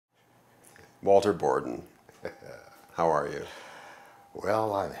Walter Borden, how are you?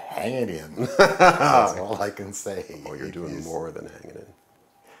 Well, I'm hanging in. That's all I can say. Oh, you're doing more than hanging in.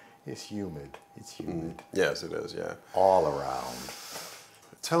 It's humid. It's humid. Yes, it is, yeah. All around.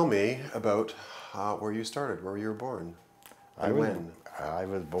 Tell me about where you started, where you were born, and when. I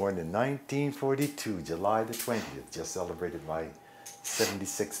was born in 1942, July the 20th. Just celebrated my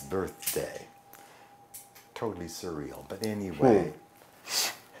 76th birthday. Totally surreal. But anyway,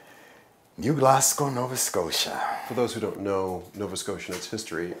 New Glasgow, Nova Scotia. For those who don't know Nova Scotia and its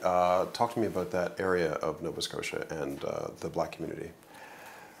history, talk to me about that area of Nova Scotia and the black community.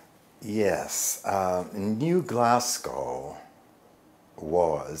 Yes, New Glasgow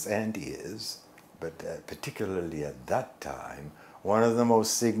was and is, but particularly at that time, one of the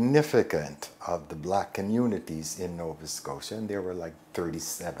most significant of the black communities in Nova Scotia, and there were like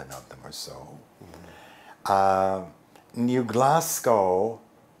 37 of them or so. New Glasgow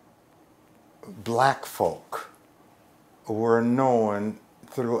black folk were known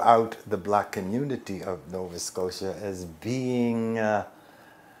throughout the black community of Nova Scotia as being,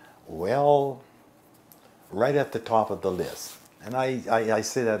 well, right at the top of the list. And I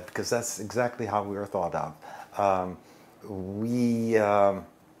say that because that's exactly how we were thought of. We,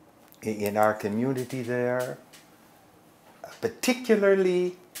 in our community there,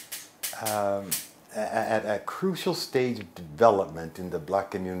 particularly at a crucial stage of development in the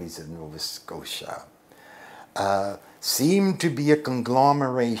black communities of Nova Scotia, seemed to be a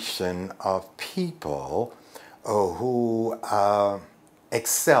conglomeration of people who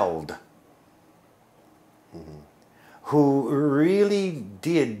excelled, who really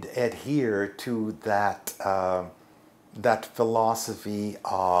did adhere to that, that philosophy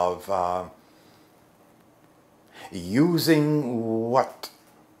of using what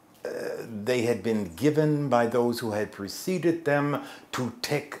they had been given by those who had preceded them to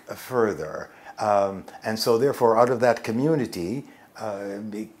take further. And so therefore out of that community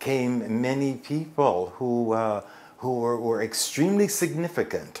became many people who were extremely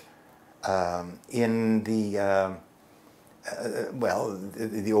significant in the, well,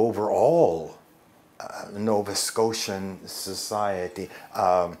 the overall Nova Scotian society.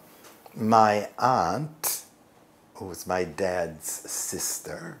 My aunt, who was my dad's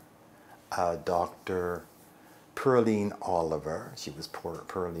sister, Dr. Pearline Oliver, she was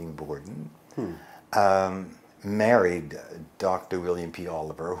Pearline Borden, married Dr. William P.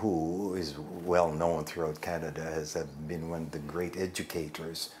 Oliver, who is well known throughout Canada, has been one of the great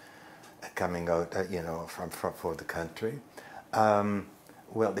educators coming out, you know, for the country.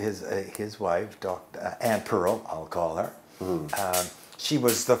 Well, his wife, Dr. Aunt Pearl, I'll call her, she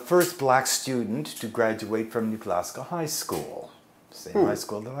was the first black student to graduate from New Glasgow High School, same high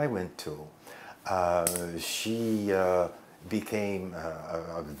school that I went to. She became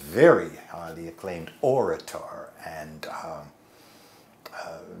a very highly acclaimed orator and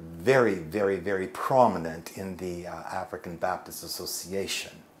very, very, very prominent in the African Baptist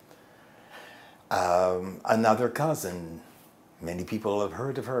Association. Another cousin, many people have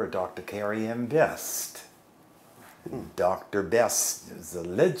heard of her, Dr. Carrie M. Best. Dr. Best is a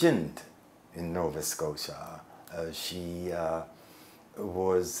legend in Nova Scotia. She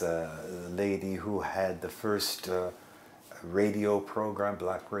was a lady who had the first radio program,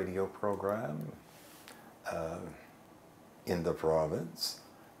 black radio program in the province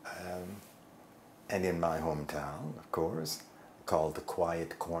and in my hometown, of course, called The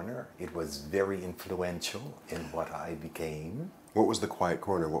Quiet Corner. It was very influential in what I became. What was The Quiet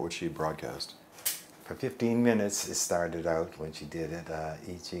Corner? What would she broadcast? For 15 minutes, it started out when she did it.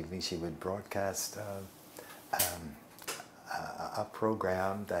 Each evening she would broadcast a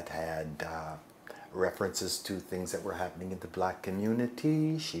program that had references to things that were happening in the black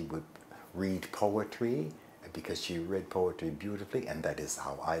community. She would read poetry because she read poetry beautifully, and that is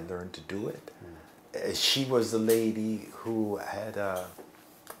how I learned to do it. She was a lady who had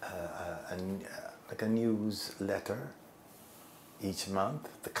like a newsletter each month,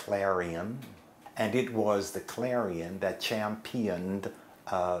 the Clarion, and it was the Clarion that championed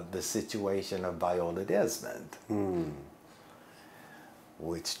the situation of Viola Desmond,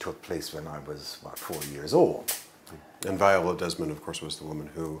 which took place when I was about 4 years old. And Viola Desmond, of course, was the woman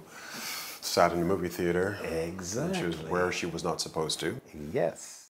who sat in a movie theater. Exactly. Which is where she was not supposed to. Yes.